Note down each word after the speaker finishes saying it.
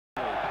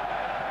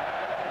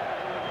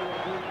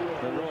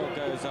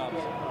goes up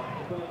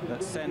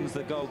that sends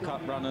the Gold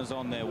Cup runners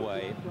on their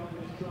way.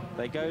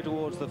 They go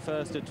towards the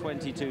first of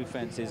 22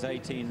 fences,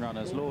 18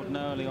 runners. Lord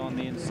Knowley on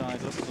the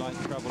inside, looks like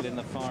trouble in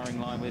the firing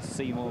line with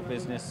Seymour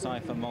Business.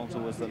 Cypher Malta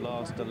was the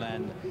last to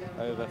land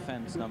over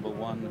fence number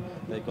 1.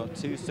 They've got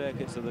 2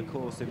 circuits of the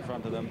course in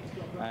front of them,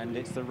 and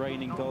it's the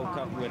reigning Gold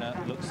Cup winner.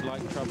 Looks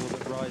like trouble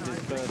that rises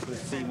first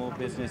with Seymour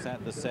Business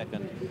at the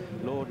second.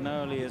 Lord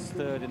Knowley is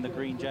third in the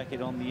green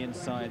jacket on the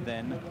inside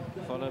then,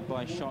 followed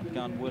by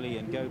Shotgun Willie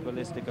and Go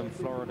Ballistic and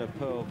Florida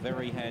Pearl,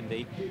 very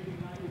handy.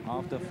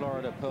 After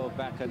Florida Pearl,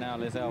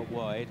 Bacchanal is out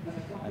wide.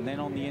 And then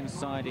on the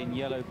inside in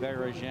yellow,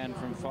 Berajan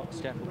from Fox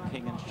Chapel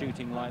King and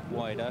Shooting Light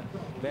wider.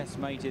 Best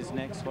Mate is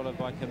next, followed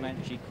by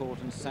Comanche Court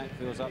and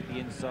Sackville's up the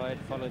inside,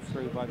 followed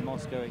through by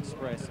Moscow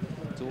Express.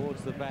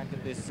 Towards the back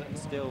at this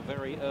still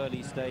very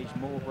early stage,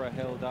 Marlborough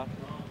held up.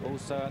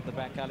 Also at the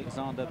back,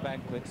 Alexander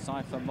Banquet,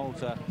 Cypher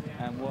Malta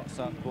and What's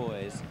Up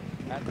Boys.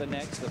 At the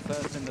next, the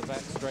first in the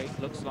back straight,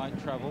 Looks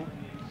Like Trouble.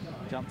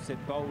 Jumps it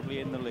boldly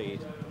in the lead.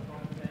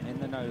 In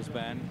the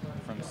noseband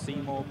from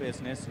Seymour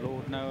Business,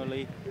 Lord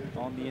Knowley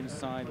on the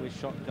inside with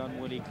Shotgun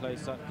Willie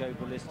close up, Go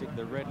Ballistic,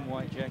 the red and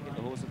white jacket,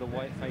 the horse of the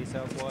white face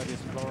out wide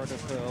is Florida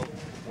Pearl,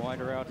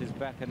 wider out is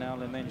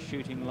Bacchanal and then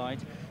Shooting Light.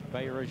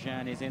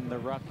 Berajan is in the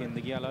ruck in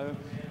the yellow,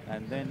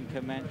 and then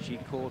Comanche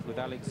Court with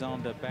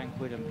Alexander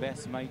Banquet and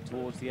Best Mate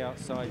towards the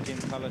outside. Jim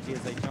Cullity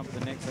as they jump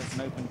the next, that's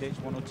an open ditch,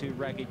 1 or 2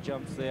 ragged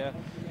jumps there.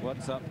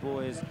 What's Up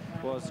Boys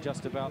was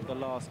just about the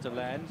last to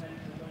land.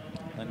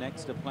 The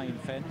next a plain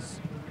fence,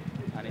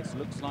 and it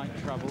Looks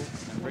Like Trouble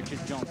and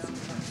Richard Johnson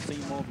and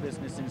Seymour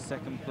Business in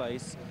second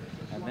place,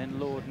 and then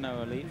Lord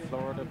Knowley,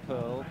 Florida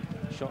Pearl,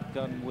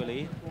 Shotgun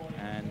Willie,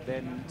 and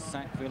then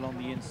Sackville on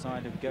the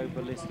inside of Go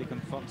Ballistic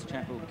and Fox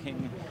Chapel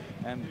King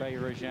and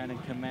Berajan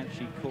and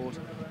Comanche Court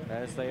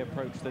as they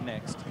approach the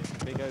next.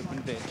 Big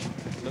open ditch.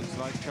 Looks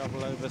Like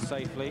Trouble over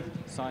safely.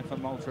 Cypher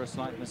Malta a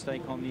slight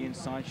mistake on the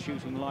inside.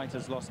 Shooting Light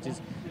has lost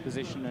his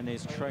position and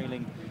is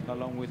trailing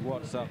along with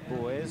What's Up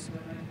Boys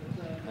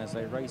as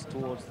they race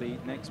towards the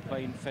next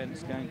plain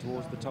fence going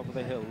towards the top of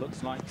the hill.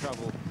 Looks Like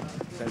Trouble.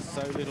 There's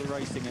so little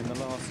racing in the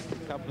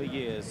last couple of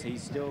years. He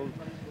still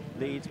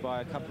leads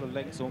by a couple of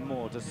lengths or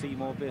more to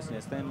Seymour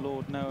Business. Then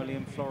Lord Knowley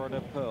and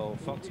Florida Pearl.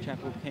 Fox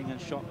Chapel King and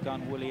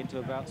Shotgun Willie into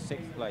about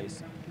 6th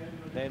place.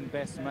 Then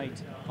Best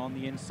Mate on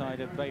the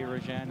inside of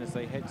Berajan as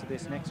they head to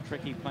this next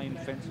tricky plain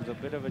fence with a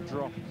bit of a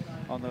drop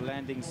on the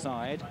landing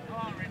side.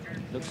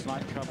 Looks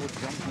Like Trouble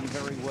jumping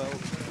very well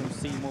from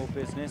Seymour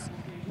Business.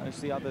 Most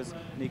of the others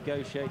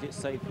negotiate it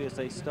safely as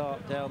they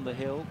start down the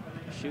hill.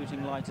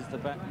 Shooting Light is the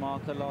back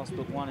marker. Last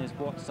but one is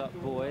What's Up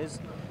Boys.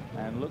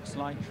 And Looks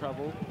Like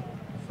Trouble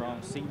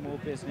from Seymour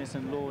Business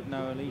and Lord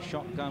Knowley.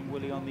 Shotgun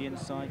Willie on the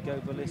inside. Go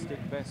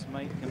Ballistic, Best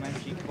Mate,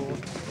 Comanche Court.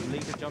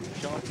 Leader jumped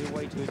sharply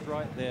away to his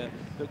right there.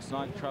 Looks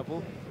Like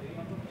Trouble.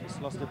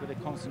 Just lost a bit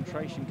of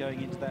concentration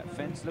going into that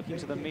fence. Looking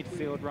to the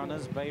midfield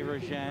runners,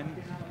 Berajan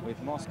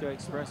with Moscow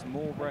Express.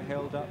 Marlborough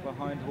held up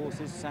behind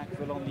horses.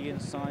 Sackville on the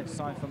inside.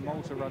 Cypher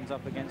Malta runs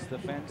up against the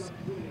fence.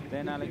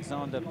 Then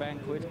Alexander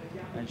Banquet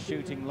and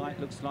Shooting Light.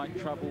 Looks Like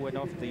Trouble went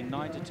off the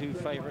 9-2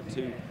 favourite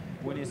to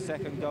win his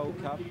second Gold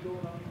Cup.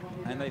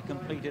 And they've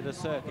completed a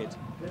circuit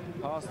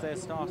past their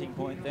starting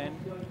point then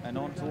and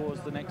on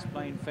towards the next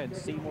plain fence.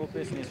 Seymour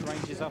Business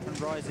ranges up and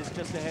rises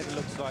just ahead of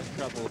Looks Like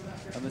Trouble.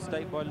 A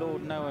mistake by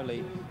Lord Knowley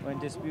when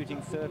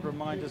disputing third.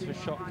 Reminders for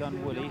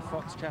Shotgun Willie.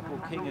 Fox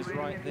Chapel King is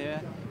right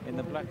there in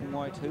the black and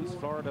white hoops.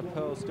 Florida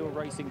Pearl still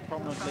racing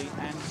prominently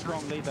and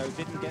strongly, though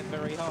didn't get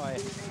very high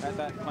at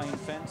that plain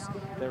fence.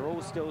 They're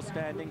all still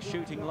standing.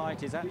 Shooting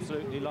Light is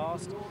absolutely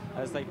last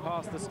as they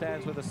pass the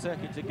stands with a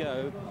circuit to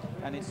go,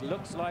 and it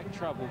Looks Like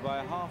Trouble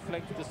by a half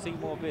length to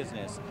Seymour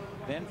Business.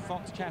 Then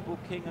Fox Chapel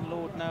King and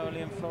Lord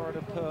Knowley and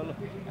Florida Pearl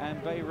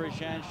and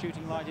Berajan.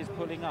 Shooting Light is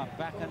pulling up.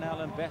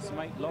 Bacchanal and Best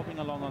Mate lobbing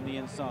along on the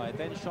inside.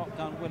 Then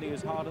Shotgun Willie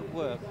is hard at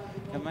work.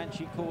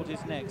 Comanche Court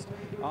is next.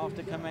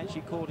 After Comanche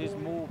Court is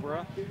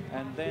Marlborough,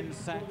 and then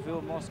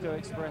Sackville, Moscow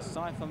Express,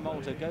 Cypher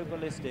Malta, Go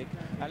Ballistic,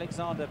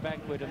 Alexander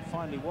Banquet, and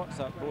finally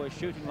What's Up Boys.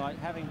 Shooting Light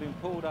having been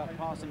pulled up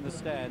passing the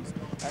stands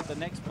at the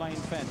next plain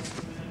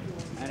fence.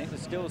 And it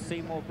was still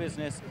Seymour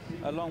Business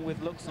along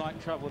with Looks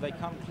Like Trouble. They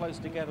come close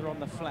together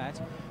on the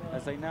flat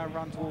as they now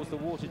run towards the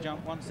water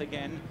jump once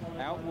again.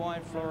 Out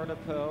wide Florida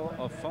Pearl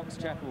of Fox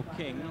Chapel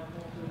King,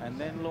 and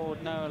then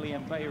Lord Knowley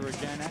and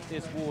Berajan at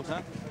this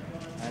water.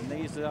 And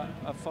these are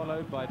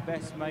followed by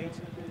Best Mate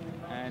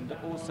and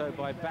also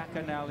by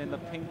Bacchanal in the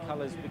pink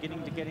colours,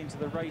 beginning to get into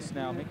the race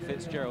now. Mick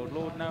Fitzgerald.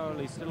 Lord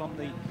Knowley still on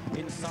the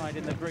inside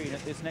in the green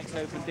at this next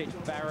open ditch.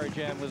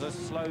 Berajan was a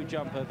slow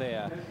jumper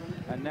there.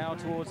 And now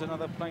towards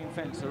another plain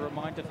fence. A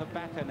reminder for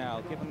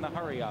Bacchanal, give them the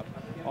hurry up.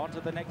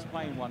 Onto the next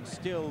plain one.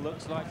 Still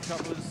Looks Like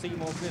Trouble and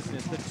Seymour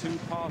Business. The two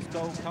past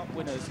Gold Cup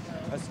winners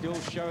are still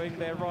showing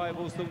their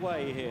rivals the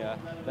way here.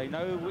 They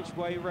know which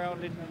way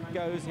round it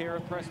goes here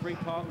at Prestbury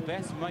Park.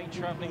 Best Mate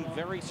travelling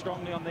very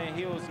strongly on their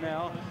heels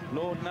now.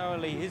 Lord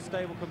Knowley, his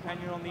stable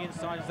companion on the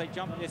inside as they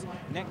jump this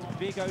next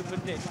big open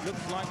ditch.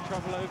 Looks Like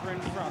Trouble over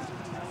in front.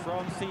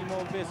 from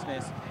Seymour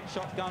Business.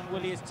 Shotgun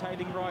Willie is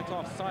tailing right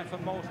off. Cypher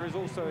Malta is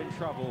also in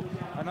trouble.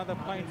 Another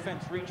plain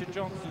fence. Richard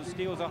Johnson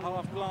steals a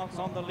half glance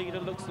on the leader.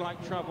 Looks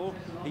like trouble.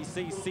 He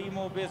sees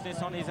Seymour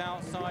Business on his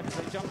outside as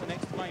they jump the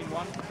next plain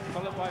one,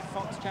 followed by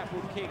Fox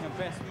Chapel King and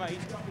Best Mate,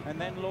 and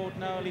then Lord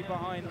Nurley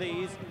behind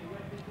these.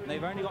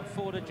 They've only got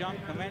 4 to jump.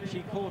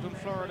 Comanche Court and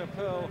Florida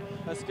Pearl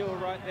are still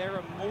right there,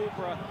 and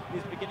Marlborough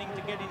is beginning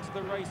to get into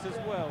the race as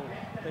well.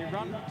 They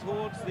run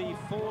towards the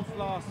 4th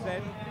last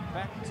then,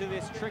 back to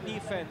this tricky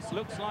fence.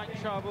 Looks like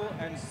trouble,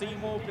 and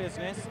Seymour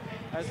Business,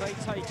 as they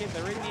take it,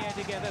 they're in the air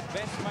together.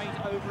 Best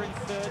Mate over in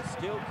 3rd,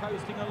 still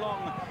coasting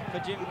along for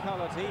Jim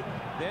Cullity.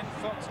 Then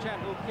Fox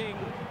Chapel King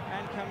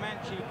and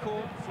Comanche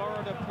Court,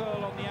 Florida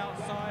Pearl on the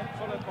outside,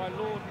 followed by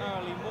Lord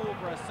Nurley,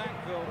 Marlborough,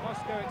 Sackville,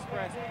 Moscow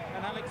Express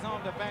and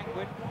Alexander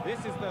Banquet. This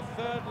is the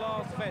 3rd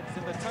last fence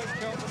in the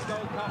Cheltenham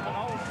Gold Cup, and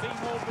old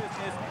Seymour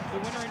Business, the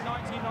winner in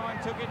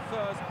 '99, took it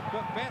first,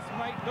 but Best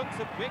Mate looks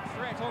a big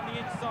threat on the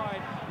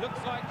inside.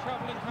 Looks like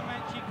trouble in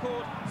Comanche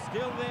Court,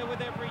 still there with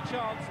every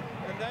chance,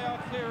 and they are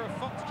clear of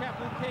Fox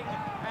Chapel King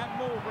and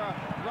Marlborough.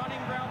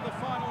 Running round the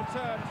final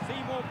turn,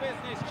 Seymour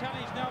Business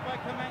challenged now by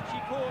Comanche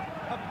Court,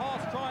 a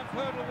past triumph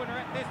hurdle winner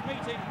at this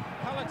meeting.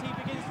 Cullity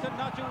begins to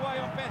nudge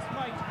away on Best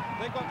Mate.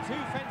 They've got 2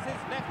 fences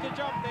left to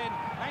jump then,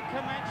 and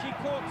Comanche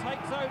Court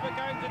takes over,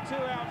 going to 2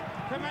 out.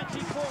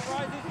 Comanche Court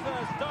rises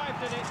first,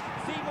 dives at it.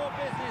 Seymour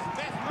Business,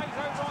 Best Mate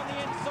over on the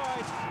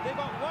inside. They've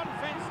got 1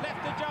 fence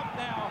left to jump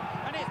now,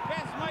 and it's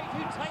Best Mate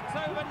who takes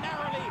over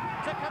narrowly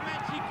to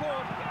Comanche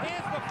Court.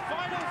 Here's the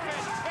final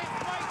fence. Best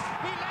Mate,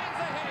 he lands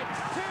ahead.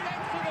 2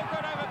 lengths to the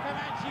good over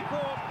Comanche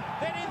Court.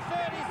 Then in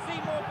 3rd is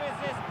Seymour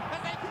Business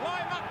as they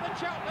climb up the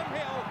Cheltenham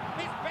Hill.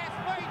 It's Best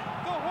Mate,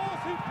 the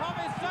horse who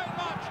promised so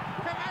much.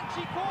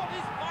 Comanche Court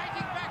is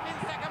fighting back in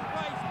 2nd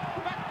place,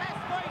 but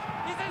Best Mate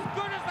is as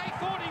good as they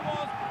thought he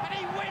was, and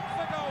he wins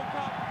the Gold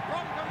Cup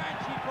from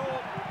Comanche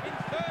Court. In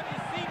 3rd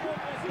is Seymour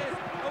Business,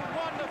 a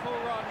wonderful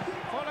run,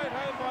 followed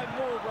home by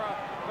Marlborough.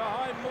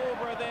 Behind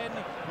Marlborough then,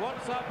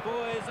 What's Up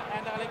Boys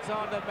and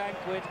Alexander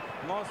Banquet.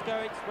 Moscow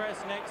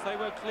Express next. They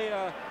were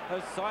clear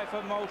of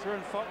Cypher Malta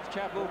and Fox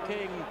Chapel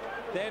King.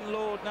 Then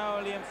Lord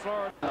Nowley and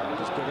Florida.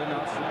 Just good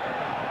enough.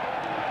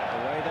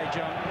 Away they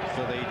jump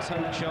for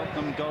the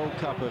Cheltenham Gold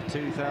Cup of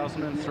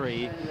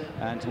 2003,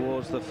 and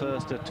towards the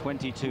first of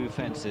 22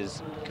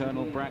 fences.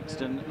 Colonel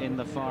Braxton in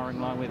the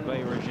firing line with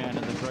Bayrajan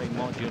and the Grey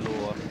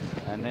Modulor,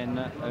 and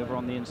then over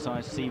on the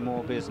inside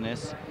Seymour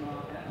Business.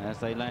 As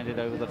they landed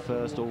over the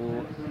first,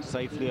 all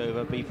safely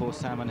over. B4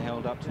 Salmon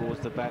held up towards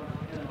the back.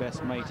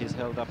 Best Mate is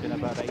held up in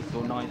about 8th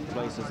or 9th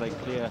place as they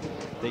clear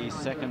the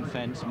 2nd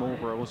fence.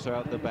 Marlborough also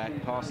out the back,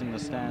 passing the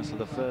stands for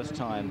the first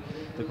time.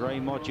 The Grey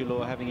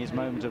Modulor having his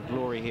moment of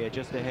glory here,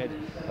 just ahead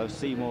of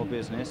Seymour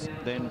Business.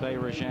 Then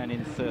Bayrajan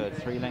in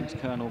 3rd. 3 lengths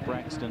Colonel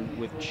Braxton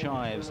with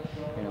Chives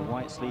in a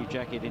white sleeve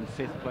jacket in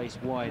 5th place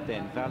wide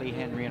then. Valley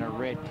Henry in a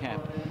red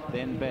cap.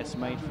 Then Best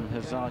Mate from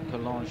Hazard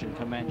Collonge and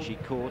Comanche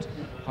Court.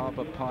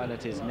 Harbour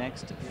Pilot is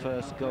next,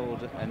 First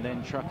Gold, and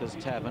then Trucker's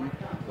Tavern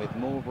with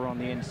Marlborough on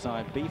the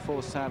inside.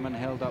 B4 Salmon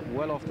held up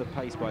well off the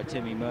pace by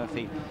Timmy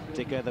Murphy,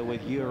 together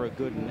with Eura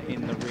Gooden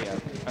in the rear.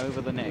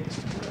 Over the next,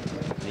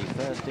 the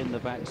first in the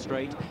back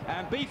straight,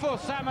 and B4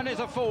 Salmon is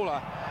a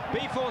faller.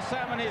 B4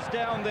 Salmon is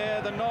down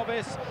there, the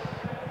novice.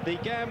 The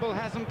gamble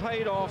hasn't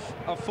paid off.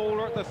 A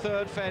faller at the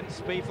 3rd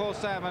fence. B4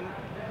 Salmon,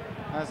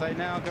 as they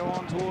now go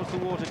on towards the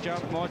water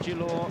jump.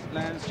 Modulor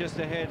lands just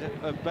ahead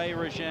of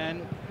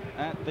Bayrajan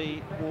at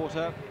the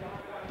water.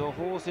 The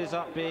horse is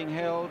up being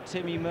held.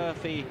 Timmy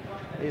Murphy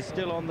is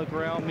still on the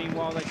ground.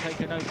 Meanwhile, they take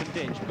an open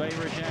ditch.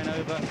 Bayrajan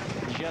over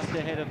just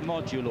ahead of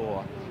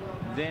Modulor.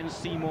 Then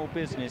Seymour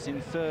Business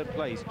in 3rd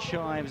place.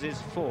 Chives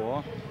is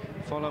 4,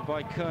 followed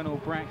by Colonel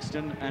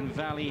Braxton and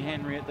Valley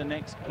Henry at the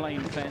next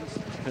plain fence.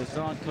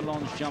 Hazard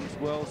Collonge jumps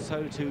well,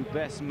 so too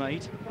Best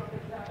Mate.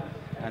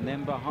 And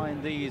then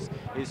behind these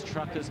is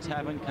Trucker's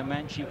Tavern,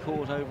 Comanche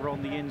Court over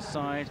on the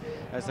inside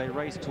as they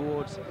race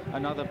towards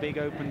another big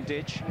open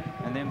ditch.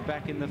 And then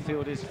back in the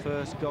field is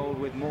First Gold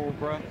with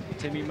Marlborough.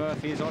 Timmy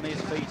Murphy is on his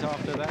feet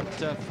after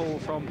that fall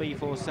from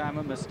B4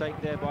 Salmon. Mistake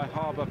there by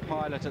Harbour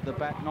Pilot at the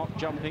back, not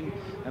jumping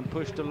and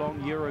pushed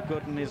along. Eura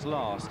Gooden is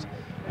last.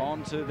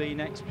 On to the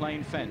next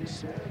plain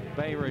fence.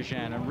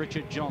 Bayrajan and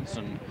Richard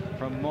Johnson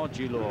from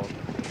Modulor.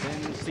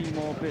 Then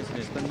Seymour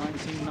Business, the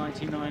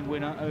 1999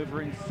 winner,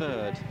 over in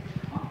 3rd.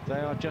 They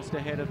are just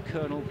ahead of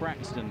Colonel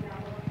Braxton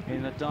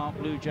in a dark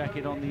blue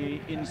jacket on the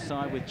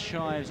inside, with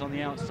Chives on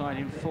the outside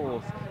in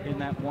 4th in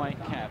that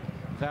white cap.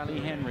 Valley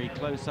Henry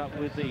close up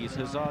with these.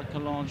 Hazard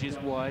Collonge is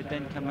wide,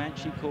 then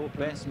Comanche Court,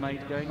 Best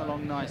Mate going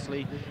along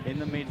nicely in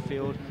the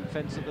midfield.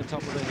 Fence at the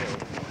top of the hill.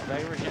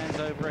 Bayrajan's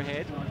over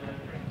ahead,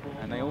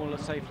 and they all are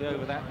safely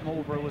over that.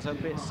 Marlborough was a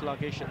bit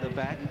sluggish at the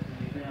back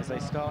as they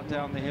start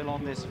down the hill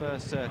on this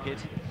first circuit.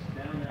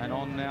 And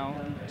on now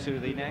to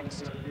the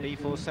next.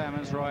 B4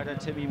 Salmon's rider,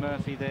 Timmy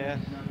Murphy there,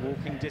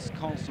 walking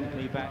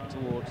disconsolately back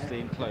towards the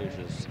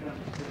enclosures.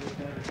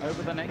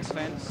 Over the next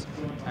fence,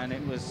 and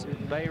it was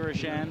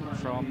Bayrajan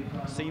from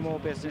Seymour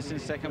Business in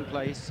 2nd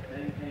place,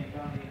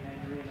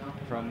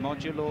 from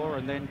Modular,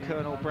 and then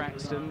Colonel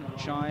Braxton,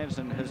 Chives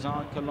and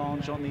Hazard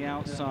Collonge on the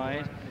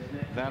outside.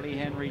 Valley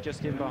Henry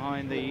just in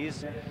behind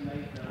these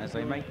as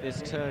they make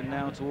this turn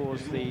now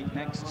towards the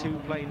next two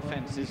plain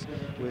fences,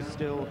 with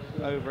still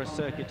over a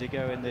circuit to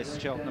go in this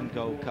Cheltenham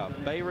Gold Cup.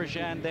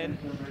 Bayrajan then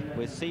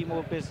with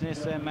Seymour Business,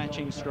 they're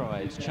matching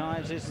strides.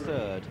 Chives is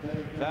third,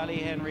 Valley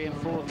Henry in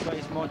fourth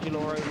place,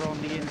 Modular over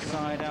on the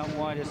inside, out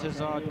wide is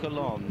Hazard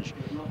Collonge.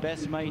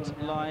 Best Mate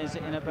lies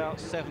in about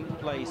seventh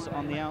place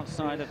on the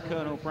outside of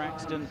Colonel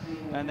Braxton,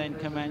 and then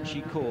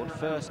Comanche Court.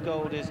 First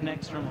Gold is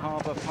next from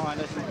Harbour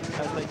Pilot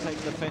as they take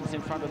the fence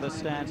in front of the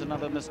stands.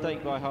 Another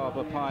mistake by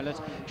Harbour Pilot.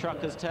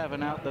 Truckers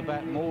Tavern out the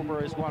back.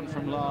 Marlborough is one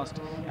from last,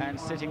 and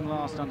sitting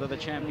last under the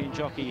champion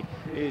jockey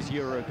is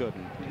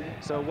Eurogooden.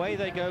 So away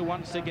they go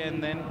once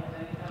again then,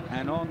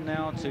 and on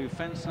now to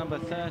fence number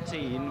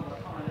 13.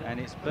 And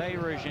it's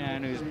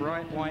Bayrajan, whose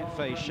bright white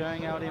face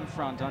showing out in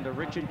front under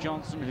Richard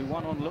Johnson, who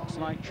won on Looks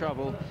Like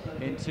Trouble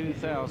in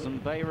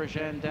 2000.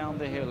 Bayrajan down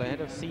the hill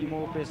ahead of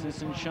Seymour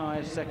Business and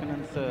Chives second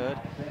and third.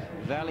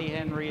 Valley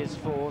Henry is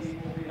fourth,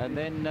 and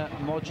then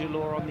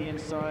Modular on the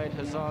inside.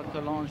 Hazard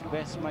Collonge,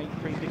 Best Mate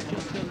creeping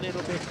just a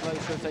little bit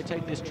closer as they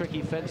take this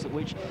tricky fence, at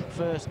which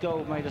First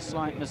Gold made a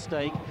slight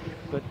mistake.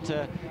 But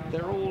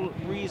they're all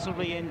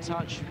reasonably in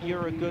touch.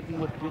 Eurogooden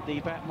would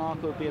the back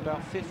marker would be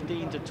about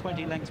 15 to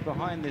 20 lengths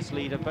behind this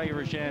leader.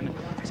 Bayrajan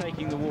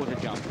taking the water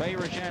jump.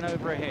 Bayrajan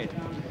over ahead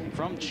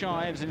from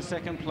Chives in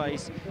second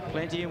place.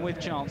 Plenty in with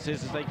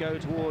chances as they go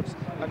towards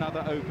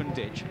another open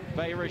ditch.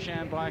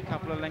 Bayrajan by a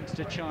couple of lengths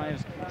to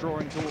Chives,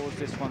 drawing towards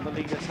this one. The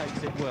leader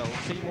takes it well.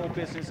 Seymour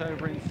Business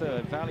over in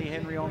third. Valley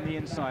Henry on the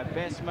inside.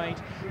 Best Mate,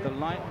 the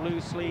light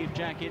blue sleeve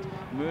jacket,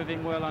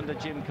 moving well under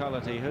Jim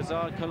Cullity.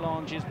 Hazard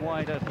Collonge is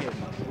wide of him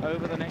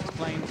over the next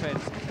plain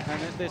fence.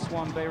 And at this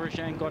one,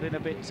 Bayrajan got in a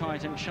bit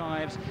tight, and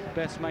Chives,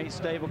 Best Mate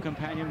stable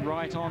companion,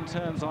 right on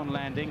terms on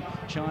landing.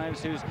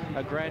 Chives, who's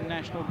a Grand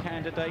National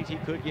candidate, he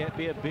could yet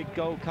be a big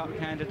Gold Cup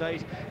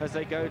candidate as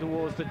they go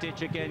towards the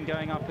ditch again,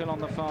 going uphill on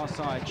the far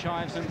side.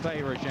 Chives and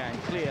Bayrajan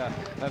clear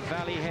of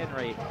Valley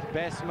Henry.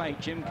 Best Mate,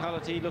 Jim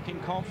Cullity looking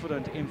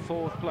confident in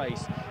fourth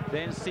place.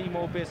 Then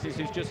Seymour Business,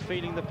 who's just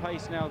feeling the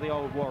pace now, the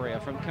old warrior.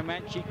 From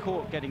Comanche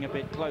Court getting a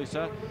bit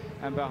closer,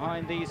 and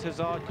behind these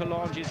Hazard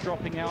Collonge is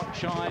dropping out.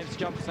 Chives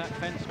jumps that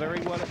fence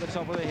very well at the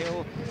top of the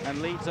hill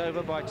and leads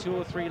over by 2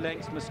 or 3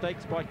 lengths.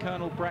 Mistakes by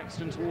Colonel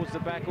Braxton towards the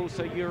back,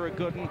 also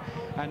Eurogooden,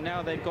 and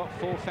now they've got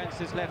 4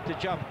 fences left to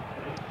jump.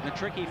 A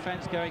tricky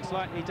fence going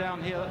slightly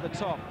downhill at the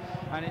top,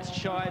 and it's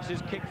Chives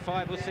who's kicked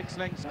 5 or 6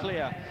 lengths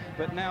clear.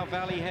 But now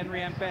Valley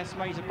Henry and Best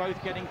Mate are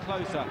both getting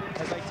closer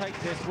as they take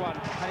this one,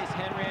 and it's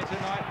Henrietta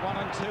Knight 1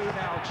 and 2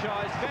 now.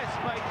 Chives, Best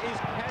Mate is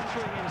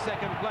cantering in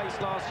second place,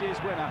 last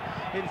year's winner.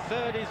 In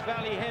third is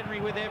Valley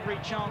Henry with every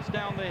chance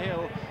down the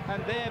hill,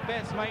 and there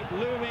Best Mate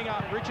looming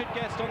up. Richard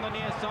Guest on the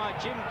near side.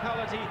 Jim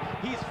Cullity,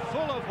 he's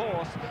full of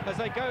horse as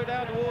they go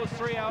down towards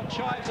 3 out.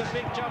 Chives a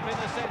big jump in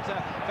the centre.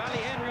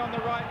 Valley Henry on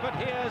the right, but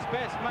here's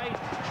Best Mate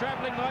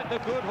travelling like the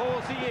good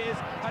horse he is,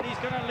 and he's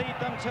going to lead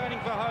them turning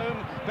for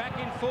home. Back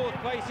in fourth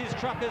place is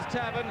Truckers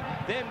Tavern,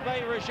 then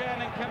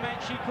Bayrajan and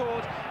Comanche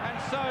Court, and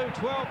so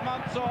 12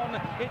 months on,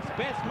 it's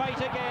Best Mate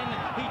again.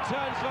 He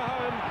turns for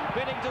home,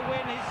 bidding to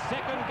win his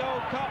second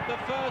Gold Cup, the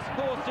first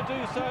course to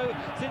do so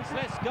since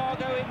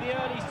Lescargo in the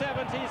early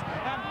 70s,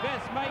 and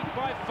Best Mate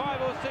by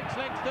 5 or 6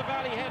 lengths to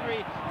Valley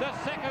Henry, the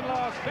second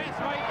last. Best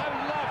Mate, a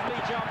lovely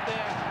jump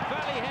there.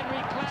 Valley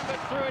Henry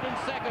clambered through it in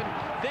second,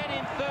 then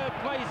in third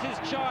place is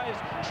Chives.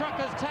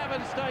 Truckers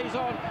Tavern stays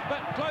on,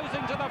 but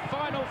closing to the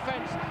final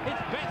fence,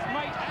 it's Best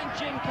Mate and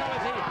Jim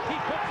Cullity. He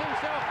puts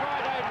himself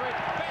right over it.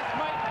 Best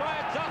Mate by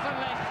a dozen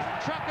lengths.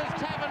 Truckers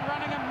Tavern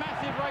running a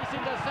massive race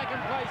into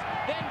second place,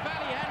 then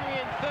Valley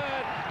Henry in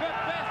third, but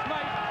Best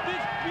Mate,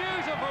 this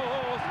beautiful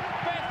horse,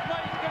 Best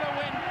Mate's going to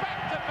win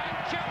back-to-back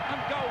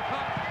Cheltenham Gold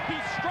Cup.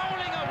 He's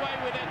strolling away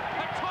with it,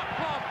 a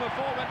top-class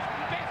performance.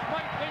 Best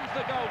Mate wins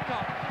the Gold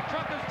Cup.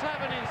 Truckers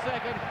Tavern in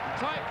second,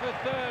 tight for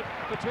third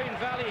between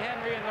Valley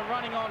Henry and the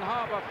running on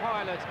Harbour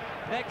Pilot.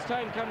 Next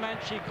home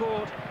Comanche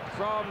Court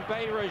from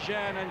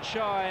Bayrajan and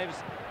Chives.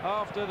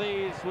 After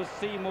these was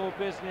Seymour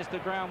Business. The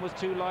ground was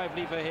too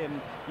lively for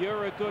him.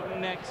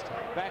 Eurogooden next,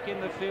 back in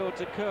the field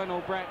to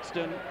Colonel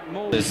Braxton.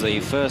 Is the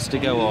first to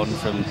go on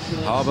from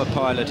Harbour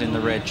Pilot in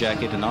the red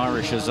jacket, and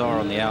Irish Azar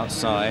on the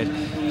outside.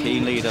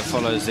 Keen Leader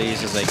follows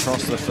these as they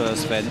cross the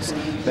first fence.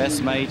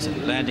 Best Mate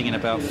landing in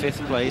about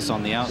 5th place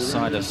on the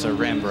outside of Sir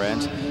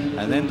Rembrandt.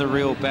 And then the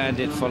Real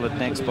Bandit followed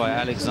next by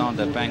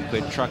Alexander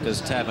Banquet,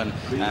 Truckers Tavern,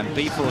 and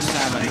B4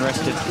 Salmon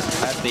rested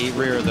at the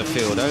rear of the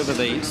field. Over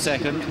the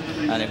second,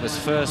 and it was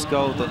First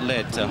Gold that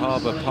led to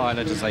Harbour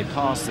Pilot as they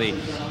passed the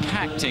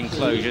packed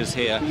enclosures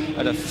here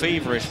at a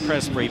feverish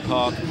Presbury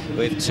Park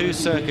with 2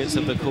 circuits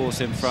of the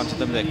course in front of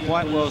them. They're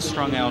quite well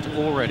strung out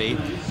already,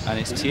 and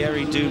it's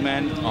Thierry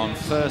Duman on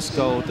First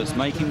Gold that's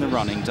making the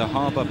running to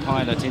Harbour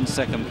Pilot in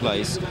second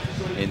place.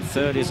 In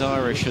third is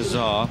Irish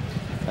Azar.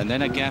 and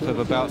then a gap of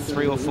about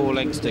 3 or 4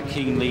 lengths to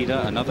Keen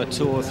Leader, another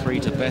 2 or 3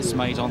 to Best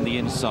Mate on the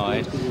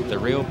inside, the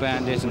Real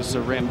Bandit and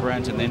Sir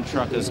Rembrandt, and then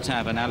Trucker's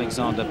Tavern,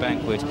 Alexander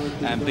Banquet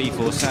and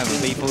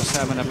B47.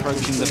 B47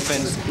 approaching the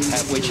fence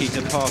at which he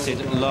departed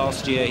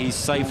last year. He's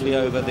safely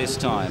over this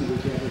time.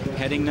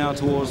 Heading now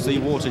towards the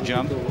water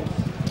jump.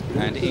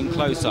 And in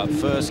close-up,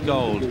 First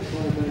Gold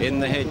in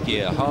the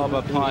headgear.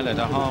 Harbour Pilot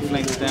a half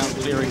length down,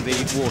 clearing the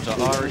water.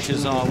 Irish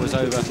Hussar was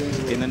over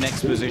in the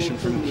next position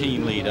from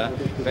Keen Leader.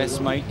 Best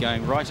Mate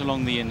going right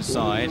along the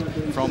inside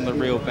from the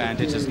Real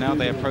Bandit as now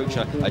they approach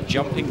a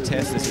jumping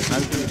test. This is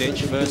an open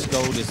ditch. First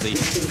Gold is the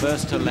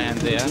first to land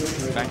there.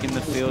 Back in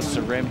the field,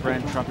 Sir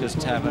Rembrandt, Trucker's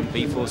Tavern,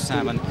 B4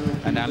 Salmon,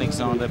 and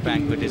Alexander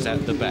Banquet is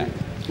at the back.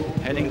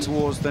 Heading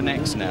towards the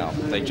next now.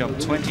 They jump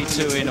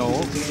 22 in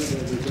all.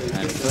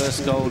 And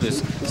First Gold is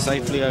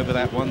safely over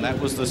that one. That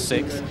was the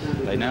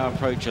 6th. They now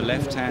approach a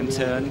left-hand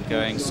turn,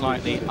 going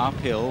slightly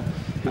uphill.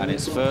 And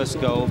it's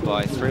First Gold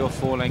by 3 or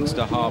 4 lengths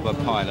to Harbour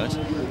Pilot.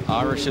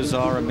 Irish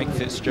Hussar and Mick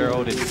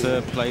Fitzgerald in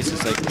 3rd place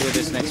as they clear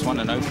this next one.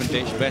 An open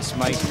ditch. Best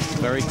Mate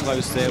very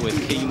close there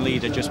with Keen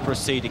Leader just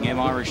preceding him.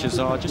 Irish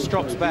Hussar just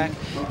drops back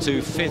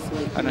to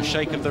 5th, and a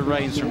shake of the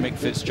reins from Mick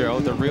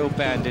Fitzgerald. The Real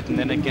Bandit, and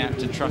then a gap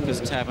to Trucker's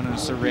Tavern and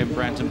Sir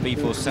Rembrandt and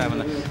B4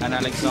 Salmon and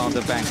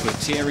Alexander Banquet.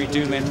 Thierry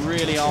Dumaine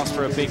really asked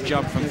for a big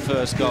jump from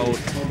First Gold,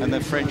 and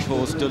the French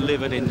horse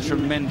delivered in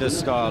tremendous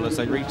style as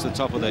they reach the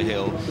top of the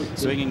hill,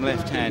 swinging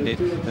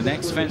left-handed. The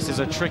next fence is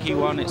a tricky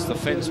one. It's the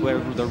fence where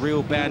the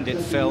Real Bandit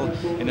fell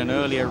in an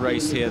earlier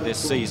race here this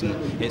season.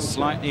 It's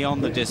slightly on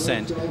the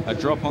descent, a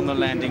drop on the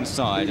landing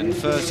side, and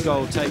First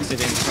Gold takes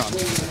it in front.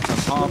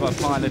 From Harbour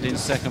Pilot in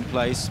 2nd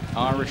place,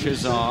 Irish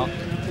Hussar,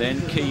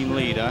 then Keen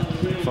Leader,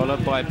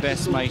 followed by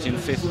Best Mate in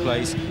 5th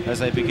place as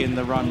they begin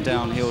the run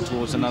downhill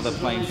towards another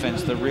plain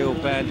fence. The Real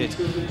Bandit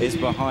is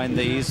behind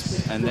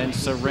these, and then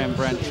Sir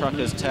Rembrandt,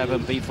 Trucker's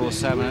Tavern, B4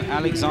 Salmon, and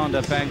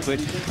Alexander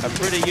Banquet, a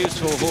pretty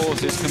useful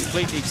horse, is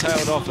completely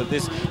tailed off at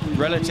this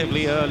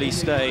relatively early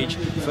stage.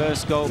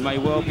 First Gold may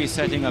well be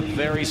setting a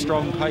very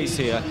strong pace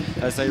here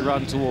as they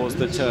run towards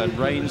the turn.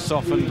 Rain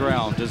softened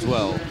ground as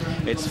well.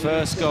 It's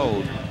First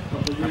Gold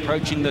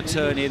approaching the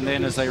turn in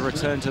then as they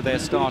return to their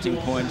starting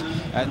point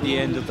at the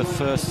end of the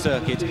first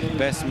circuit.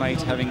 Best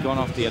Mate having gone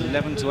off the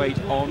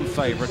 11-8 on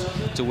favourite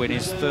to win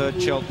his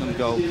 3rd Cheltenham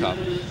Gold Cup.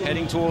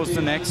 Heading towards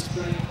the next,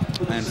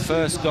 and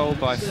First Gold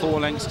by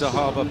 4 lengths to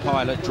Harbour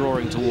Pilot,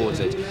 drawing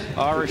towards it.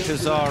 Irish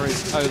Hussar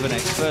is over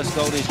next. First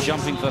Gold is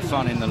jumping for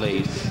fun in the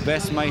lead.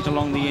 Best Mate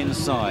along the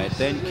inside,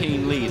 then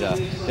Keen Leader.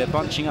 They're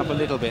bunching up a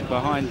little bit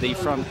behind the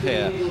front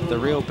pair. The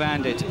Real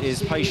Bandit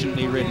is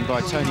patiently ridden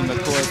by Tony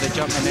McCoy as they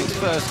jump the next.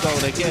 First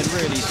Gold again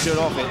really stood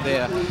off it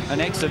there.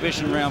 An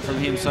exhibition round from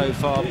him so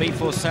far.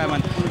 B4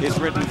 Salmon is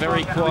ridden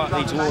very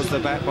quietly towards the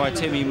back by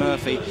Timmy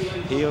Murphy.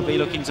 He'll be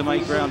looking to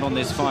make ground on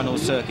this final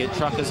circuit.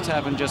 Trucker's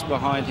Tavern just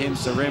behind him.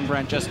 Sir Rembrandt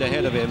just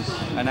ahead of him,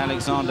 and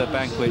Alexander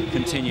Banquet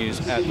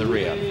continues at the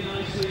rear.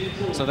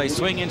 So they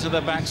swing into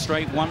the back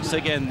straight once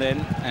again then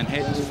and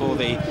head for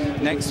the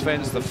next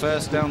fence, the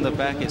first down the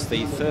back. It's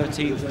the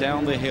 13th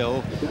down the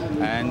hill,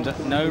 and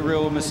no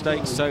real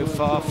mistakes so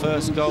far.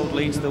 First Gold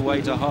leads the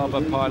way to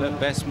Harbour Pilot,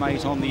 Best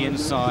Mate on the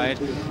inside,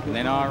 and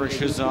then Irish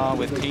Hussar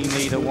with Keen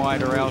Leader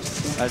wider out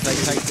as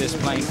they take this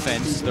plain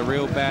fence. The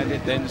Real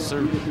Bandit, then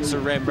Sir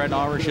Rembrandt.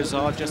 Irish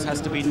Hussar just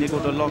has to be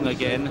niggled along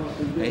again,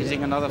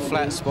 hitting another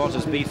flat spot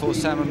as B4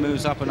 Salmon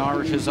moves up, and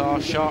Irish Hussar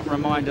sharp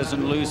reminders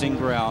and losing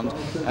ground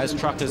as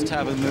Trucker's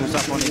Tavern moves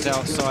up on his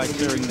outside,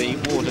 clearing the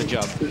water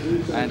jump,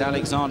 and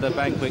Alexander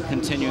Banquet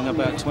continuing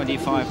about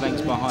 25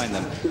 lengths behind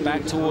them.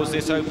 Back towards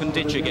this open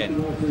ditch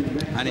again,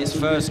 and it's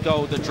First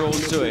Gold that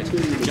draws to it,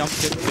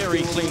 jumps it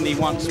very cleanly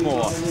once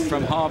more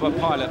from Harbour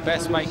Pilot.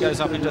 Best Mate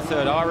goes up into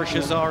 3rd. Irish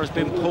Hussar has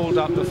been pulled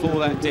up before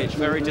that ditch,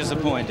 very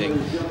disappointing.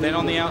 Then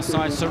on the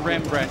outside, Sir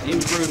Rembrandt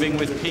improving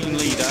with Keen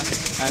Leader,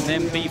 and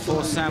then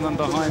B4 Salmon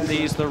behind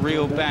these, the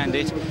Real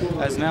Bandit,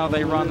 as now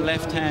they run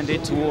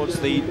left-handed towards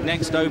the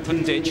next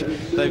open ditch.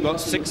 They've got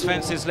 6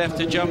 fences left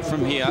to jump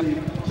from here,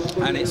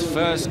 and it's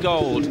First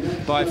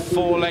Gold by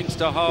 4 lengths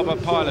to Harbour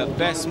Pilot.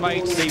 Best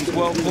Mate seems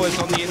well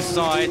poised on the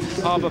inside.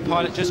 Harbour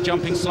Pilot just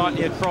jumping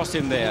slightly across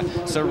him there.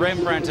 So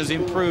Rembrandt has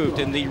improved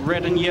in the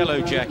red and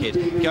yellow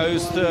jacket,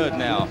 goes 3rd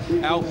now.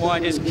 Out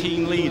wide is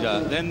Keen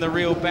Leader, then the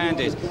Real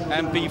Bandit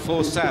and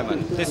B4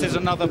 Salmon. This is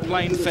another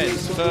plain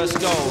fence. First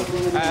Gold,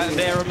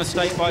 there a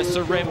mistake by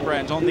Sir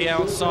Rembrandt on the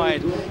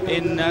outside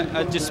in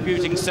a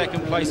disputing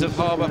 2nd place of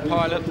Harbour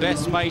Pilot.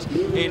 Best Mate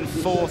in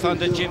 4th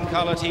under Jim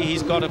Cullity.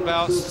 He's got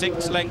about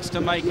 6 lengths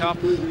to make up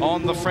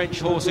on the French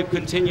horse, who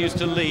continues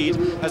to lead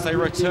as they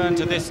return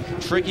to this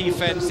tricky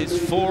fence. It's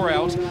 4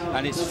 out,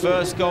 and it's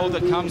First Gold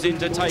that comes in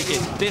to take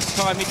it. This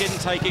time he didn't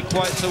take it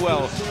quite so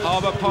well.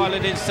 Harbour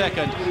Pilot in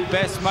 2nd.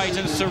 Best Mate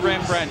and Sir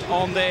Rembrandt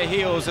on their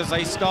heels as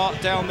they start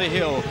down the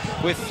hill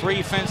with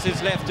 3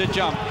 fences left to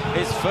jump.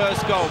 It's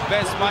First Gold.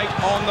 Best Mate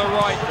on the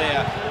right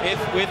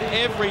there, with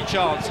every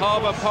chance.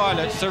 Harbour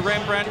Pilot, Sir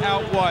Rembrandt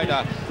out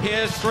wider.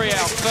 Here's 3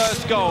 out.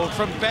 First gold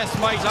from Best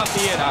Mate up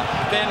the inner.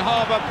 Then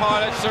Harbour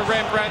Pilot to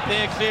Rembrandt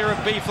there, clear of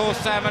B4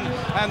 Salmon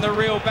and the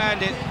Real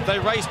Bandit. They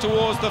race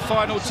towards the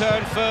final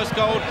turn. First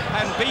gold,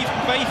 and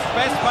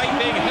Best Mate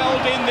being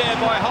held in there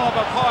by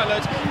Harbour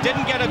Pilot.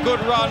 Didn't get a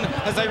good run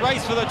as they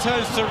race for the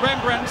turns. So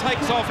Rembrandt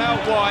takes off out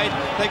wide.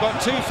 They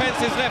got 2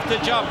 fences left to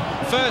jump.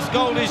 First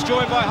gold is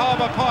joined by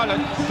Harbour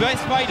Pilot.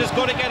 Best Mate has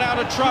got to get out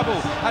of trouble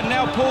and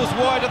now pulls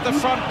wide at the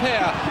front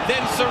pair.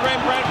 Then Sir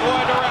Rembrandt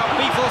wider out.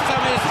 B4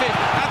 Salmon is 5th.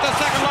 At the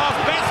second last,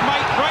 Best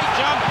Mate, great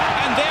jump,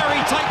 and there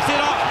he takes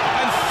it up.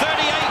 And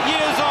 38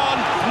 years on,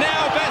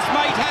 now Best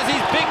Mate has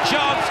his big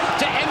chance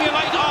to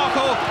emulate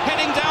Arkle.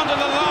 Heading down to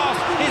the last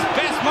is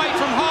Best Mate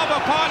from Harbour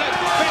Pilot.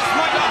 Best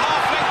Mate a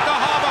half length to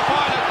Harbour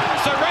Pilot.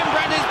 Sir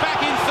Rembrandt is back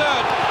in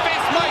 3rd.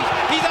 Best Mate,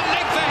 he's a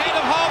length ahead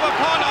of Harbour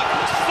Pilot.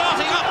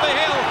 Starting up the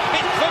hill,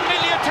 it's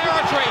familiar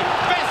territory.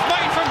 Best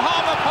Mate from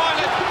Harbour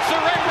Pilot. Sir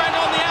Rembrandt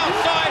on the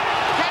outside.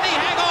 Can he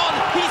hang on?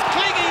 He's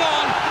clinging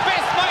on.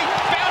 Best Mate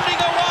bounding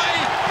away.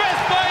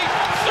 Best Mate,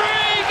 3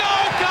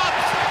 Gold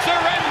Cups. Sir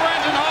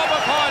Rembrandt and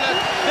Harbour Pilot.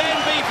 Then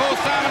B4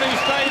 Salmon, who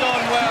stayed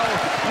on well.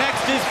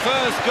 Next is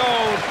first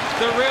gold.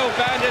 The Real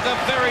Bandit, a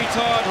very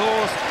tired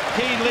horse.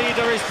 Keen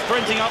Leader is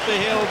sprinting up the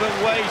hill, but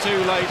way too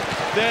late.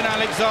 Then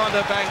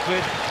Alexander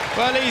Banquet.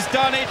 Well, he's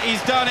done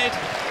it,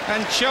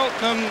 and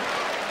Cheltenham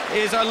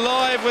is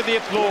alive with the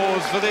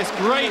applause for this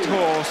great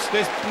horse,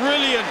 this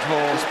brilliant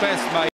horse, Best Mate.